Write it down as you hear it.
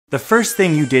The first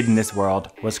thing you did in this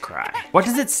world was cry. What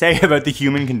does it say about the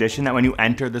human condition that when you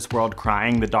enter this world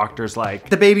crying, the doctor's like,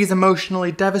 the baby's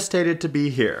emotionally devastated to be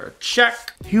here?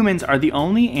 Check. Humans are the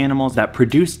only animals that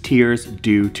produce tears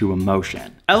due to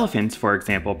emotion. Elephants, for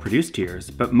example, produce tears,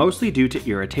 but mostly due to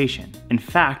irritation. In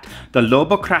fact, the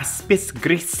Lobocraspis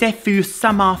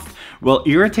grisefusamoth will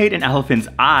irritate an elephant's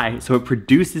eye so it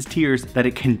produces tears that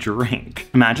it can drink.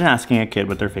 Imagine asking a kid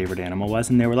what their favorite animal was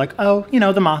and they were like, oh, you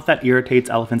know, the moth that irritates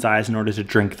elephants' eyes in order to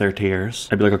drink their tears.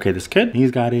 I'd be like, okay, this kid,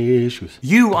 he's got issues.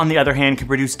 You, on the other hand, can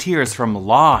produce tears from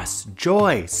loss,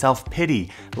 joy,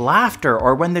 self-pity, laughter,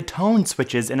 or when the tone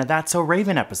switches in a That's So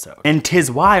Raven episode. And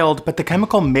 'tis wild, but the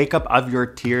chemical makeup of your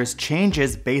tears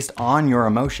changes based on your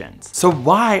emotions. So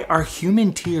why are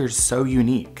human tears so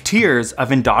unique? Tears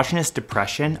of endogenous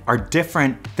depression are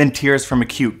different than tears from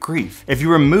acute grief. If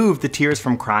you remove the tears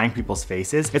from crying people's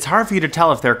faces, it's hard for you to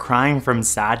tell if they're crying from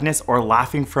sadness or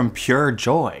laughing from pure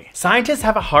joy. Scientists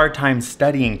have a hard time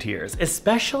studying tears,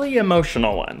 especially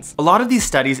emotional ones. A lot of these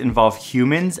studies involve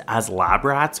humans as lab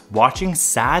rats watching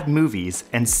sad movies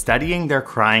and studying their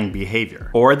crying behavior.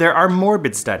 Or there are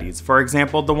morbid studies, for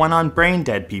example, the one on brain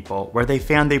dead people, where they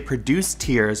found they produce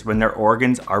tears when their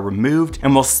organs are removed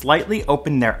and will slightly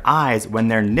open their eyes when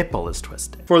their nipple is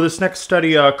twisted. For this next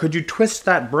study, could you twist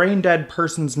that brain dead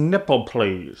person's nipple,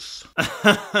 please?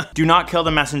 Do not kill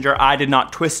the messenger. I did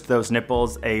not twist those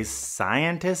nipples. A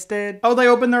scientist did. Oh, they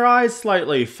opened their eyes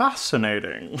slightly.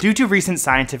 Fascinating. Due to recent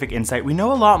scientific insight, we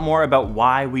know a lot more about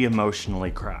why we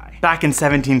emotionally cry. Back in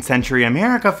 17th century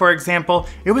America, for example,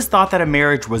 it was thought that a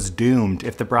marriage was doomed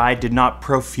if the bride did not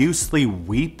profusely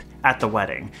weep at the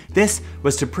wedding. This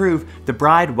was to prove the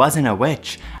bride wasn't a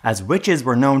witch, as witches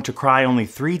were known to cry only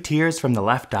 3 tears from the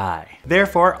left eye.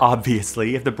 Therefore,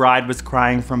 obviously, if the bride was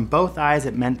crying from both eyes,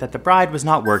 it meant that the bride was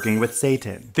not working with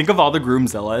Satan. Think of all the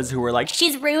groomzillas who were like,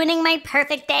 she's ruining my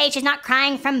perfect day, she's not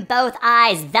crying from both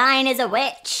eyes, thine is a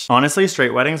witch. Honestly,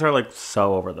 straight weddings are like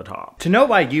so over the top. To know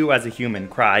why you as a human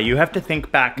cry, you have to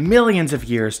think back millions of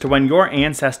years to when your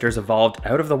ancestors evolved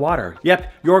out of the water.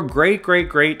 Yep, your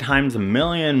great times a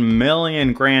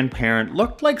million grandparent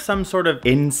looked like some sort of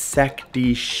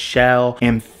insecty shell,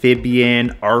 amphibian,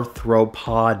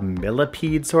 arthropod,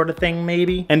 millipede sort of thing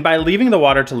maybe. And by leaving the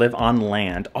water to live on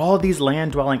land, all these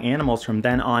land-dwelling animals from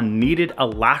then on needed a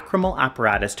lacrimal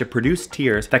apparatus to produce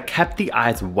tears that kept the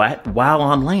eyes wet while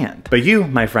on land. But you,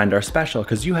 my friend, are special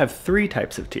because you have 3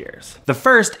 types of tears. The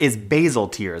first is basal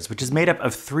tears, which is made up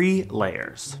of 3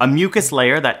 layers. A mucus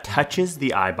layer that touches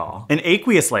the eyeball, an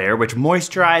aqueous layer which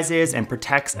moisturizes and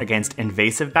protects against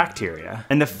invasive bacteria,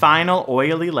 and the final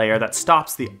oily layer that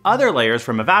stops the other layers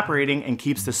from evaporating and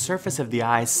keeps the surface of the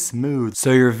eye smooth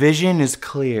so your vision is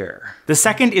clear. The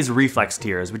second is reflex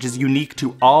tears, which is unique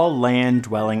to all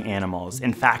land-dwelling animals.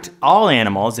 In fact, all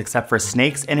animals, except for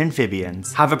snakes and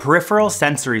amphibians, have a peripheral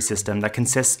sensory system that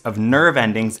consists of nerve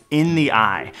endings in the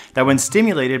eye that, when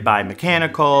stimulated by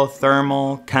mechanical,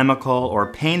 thermal, chemical,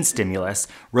 or pain stimulus,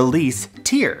 release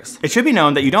tears. It should be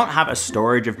known that you don't have a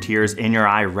storage of tears in your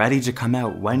eye ready to come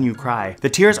out when you cry. The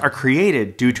tears are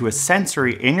created due to a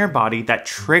sensory in your body that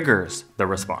triggers the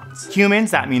response.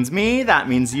 Humans, that means me, that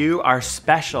means you, are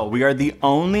special. We are the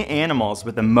only animals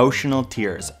with emotional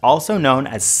tears, also known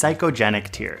as psychogenic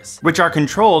tears, which are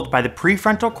controlled by the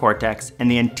prefrontal cortex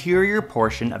and the anterior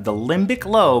portion of the limbic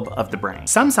lobe of the brain.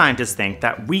 Some scientists think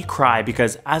that we cry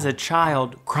because as a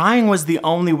child, crying was the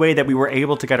only way that we were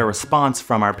able to get a response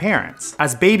from our parents.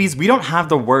 As babies, we don't have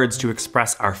the words to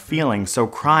express our feelings, so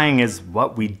crying is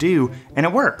what we do, and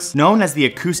it works. Known as the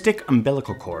acoustic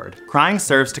umbilical cord, crying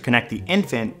serves to connect the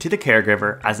infant to the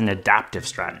caregiver as an adaptive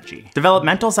strategy.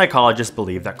 Developmental psychologists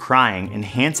believe that crying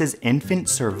enhances infant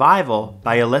survival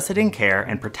by eliciting care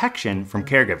and protection from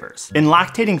caregivers. In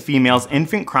lactating females,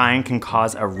 infant crying can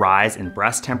cause a rise in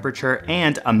breast temperature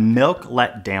and a milk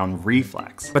letdown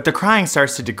reflex. But the crying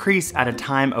starts to decrease at a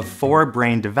time of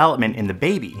forebrain development in the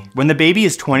baby. When the baby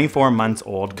is 24 months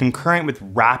old, concurrent with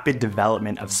rapid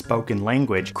development of spoken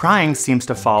language, crying seems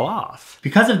to fall off.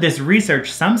 Because of this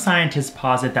research, some scientists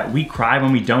posit that we cry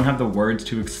when we don't have the words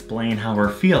to explain how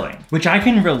we're feeling, which I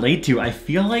can relate to. I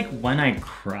feel like when I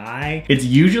cry, it's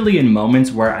usually in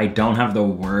moments where I don't have the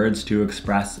words to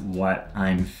express what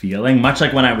I'm feeling, much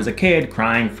like when I was a kid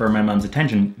crying for my mom's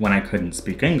attention when I couldn't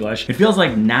speak English. It feels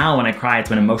like now when I cry, it's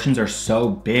when emotions are so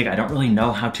big, I don't really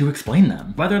know how to explain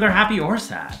them, whether they're happy or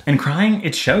sad. And crying,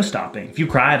 it's show-stopping. If you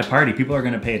cry at a party, people are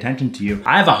gonna pay attention to you.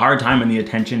 I have a hard time when the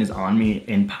attention is on me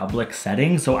in public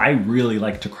settings, so I really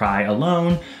like to cry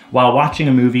alone while watching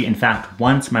a movie. In fact,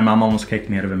 once my mom almost kicked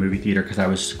me out of a movie theater because I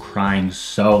was crying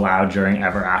so loud during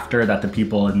Ever After that the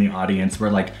people in the audience were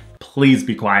like, Please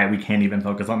be quiet, we can't even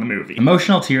focus on the movie.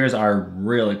 Emotional tears are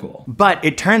really cool. But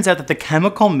it turns out that the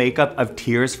chemical makeup of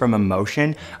tears from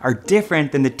emotion are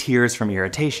different than the tears from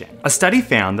irritation. A study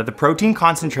found that the protein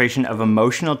concentration of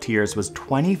emotional tears was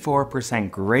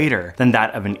 24% greater than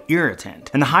that of an irritant,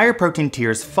 and the higher protein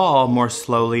tears fall more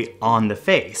slowly on the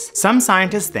face. Some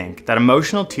scientists think that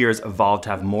emotional tears evolved to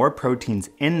have more proteins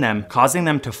in them, causing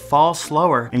them to fall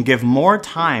slower and give more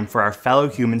time for our fellow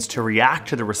humans to react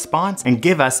to the response and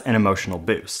give us an emotional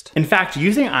boost. In fact,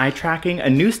 using eye tracking, a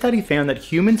new study found that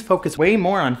humans focus way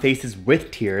more on faces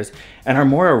with tears and are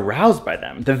more aroused by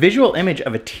them. The visual image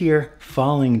of a tear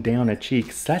falling down a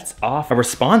cheek sets off a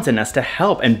response in us to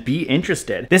help and be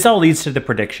interested. This all leads to the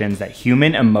predictions that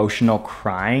human emotional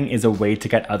crying is a way to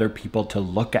get other people to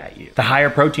look at you. The higher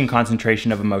protein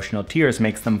concentration of emotional tears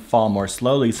makes them fall more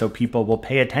slowly, so people will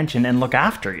pay attention and look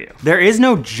after you. There is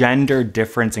no gender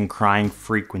difference in crying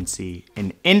frequency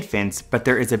in infants, but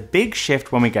there is a big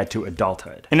shift when we get to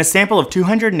adulthood. In a sample of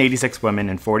 286 women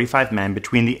and 45 men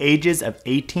between the ages of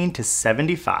 18 to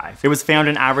 75, it was found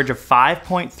an average of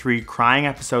 5.3 crying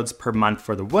episodes per month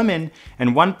for the women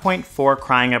and 1.4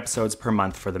 crying episodes per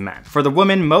month for the men. For the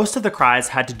women, most of the cries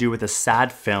had to do with a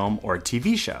sad film or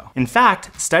TV show. In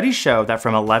fact, studies show that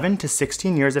from 11 to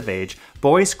 16 years of age,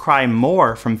 boys cry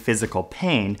more from physical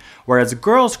pain, whereas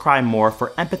girls cry more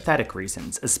for empathetic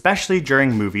reasons, especially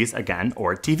during movies, again,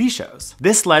 or TV shows.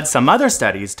 This led some other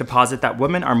studies to posit that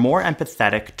women are more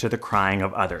empathetic to the crying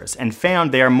of others, and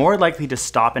found they are more likely to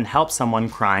stop and help someone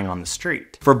crying on the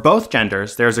street. For both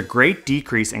genders, there's a great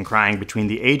decrease in crying between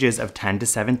the ages of 10 to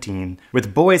 17,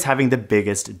 with boys having the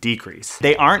biggest decrease.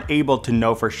 They aren't able to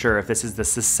know for sure if this is the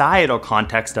societal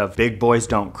context of big boys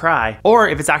don't cry, or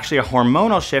if it's actually a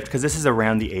hormonal shift, because this is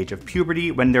around the age of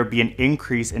puberty when there'd be an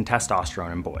increase in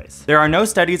testosterone in boys. There are no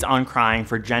studies on crying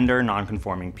for gender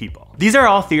non-conforming people. These are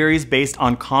all theories based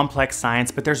on complex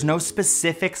science, but there's no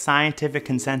specific scientific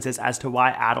consensus as to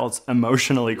why adults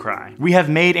emotionally cry. We have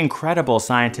made incredible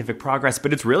scientific progress,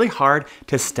 but it's really hard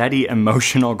to study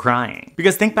emotional crying.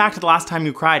 Because think back to the last time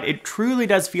you cried, it truly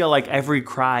does feel like every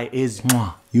cry is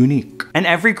unique. And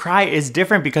every cry is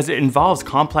different because it involves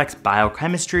complex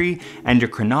biochemistry,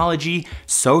 endocrinology,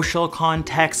 social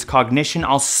context, cognition,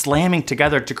 all slamming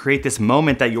together to create this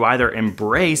moment that you either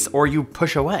embrace or you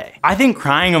push away. I think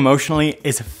crying emotionally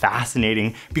is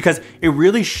fascinating because it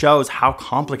really shows how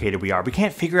complicated we are. We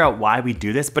can't figure out why we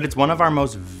do this, but it's one of our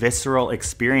most visceral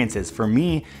experiences. For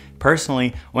me,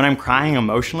 personally, when I'm crying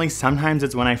emotionally, sometimes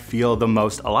it's when I feel the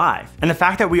most alive. And the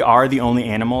fact that we are the only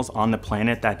animals on the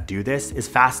planet that do this is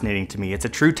fascinating to me. It's a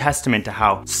true testament to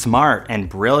how smart and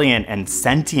brilliant and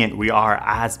sentient we are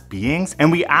as beings,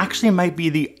 and we actually might be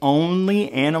the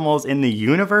only animals in the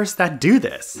universe that do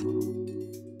this.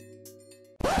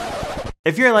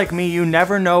 If you're like me, you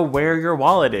never know where your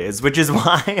wallet is, which is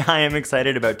why I am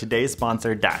excited about today's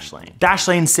sponsor, Dashlane.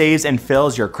 Dashlane saves and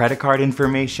fills your credit card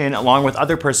information along with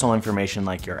other personal information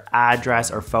like your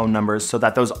address or phone numbers so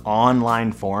that those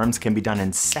online forms can be done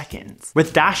in seconds.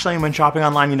 With Dashlane, when shopping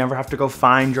online, you never have to go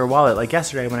find your wallet. Like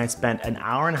yesterday when I spent an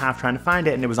hour and a half trying to find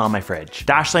it and it was on my fridge.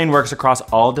 Dashlane works across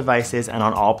all devices and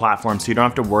on all platforms, so you don't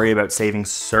have to worry about saving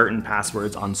certain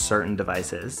passwords on certain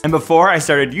devices. And before I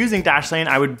started using Dashlane,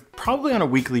 I would probably on a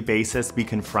weekly basis be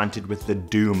confronted with the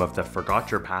doom of the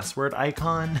forgot your password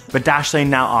icon. But Dashlane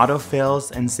now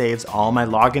autofills and saves all my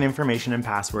login information and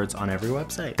passwords on every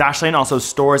website. Dashlane also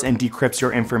stores and decrypts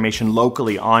your information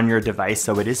locally on your device,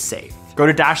 so it is safe. Go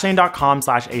to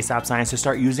dashlane.com/AsapSCIENCE to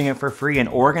start using it for free and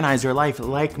organize your life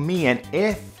like me. And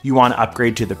if you want to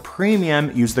upgrade to the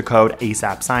premium, use the code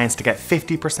AsapSCIENCE to get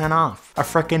 50% off. A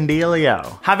frickin'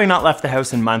 dealio. Having not left the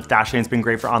house in months, Dashlane's been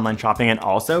great for online shopping, and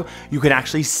also you can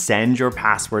actually send your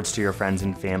passwords to your friends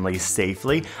and family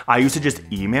safely. I used to just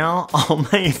email all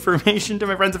my information to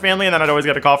my friends and family, and then I'd always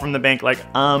get a call from the bank like,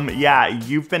 yeah,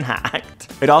 you've been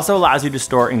hacked. It also allows you to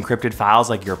store encrypted files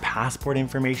like your passport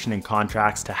information and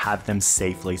contracts to have them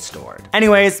safely stored.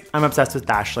 Anyways, I'm obsessed with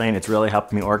Dashlane. It's really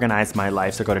helped me organize my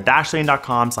life. So go to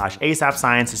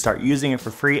dashlane.com/AsapSCIENCE to start using it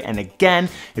for free. And again,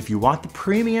 if you want the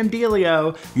premium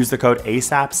dealio, use the code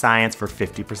AsapSCIENCE for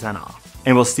 50% off.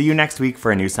 And we'll see you next week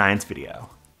for a new science video.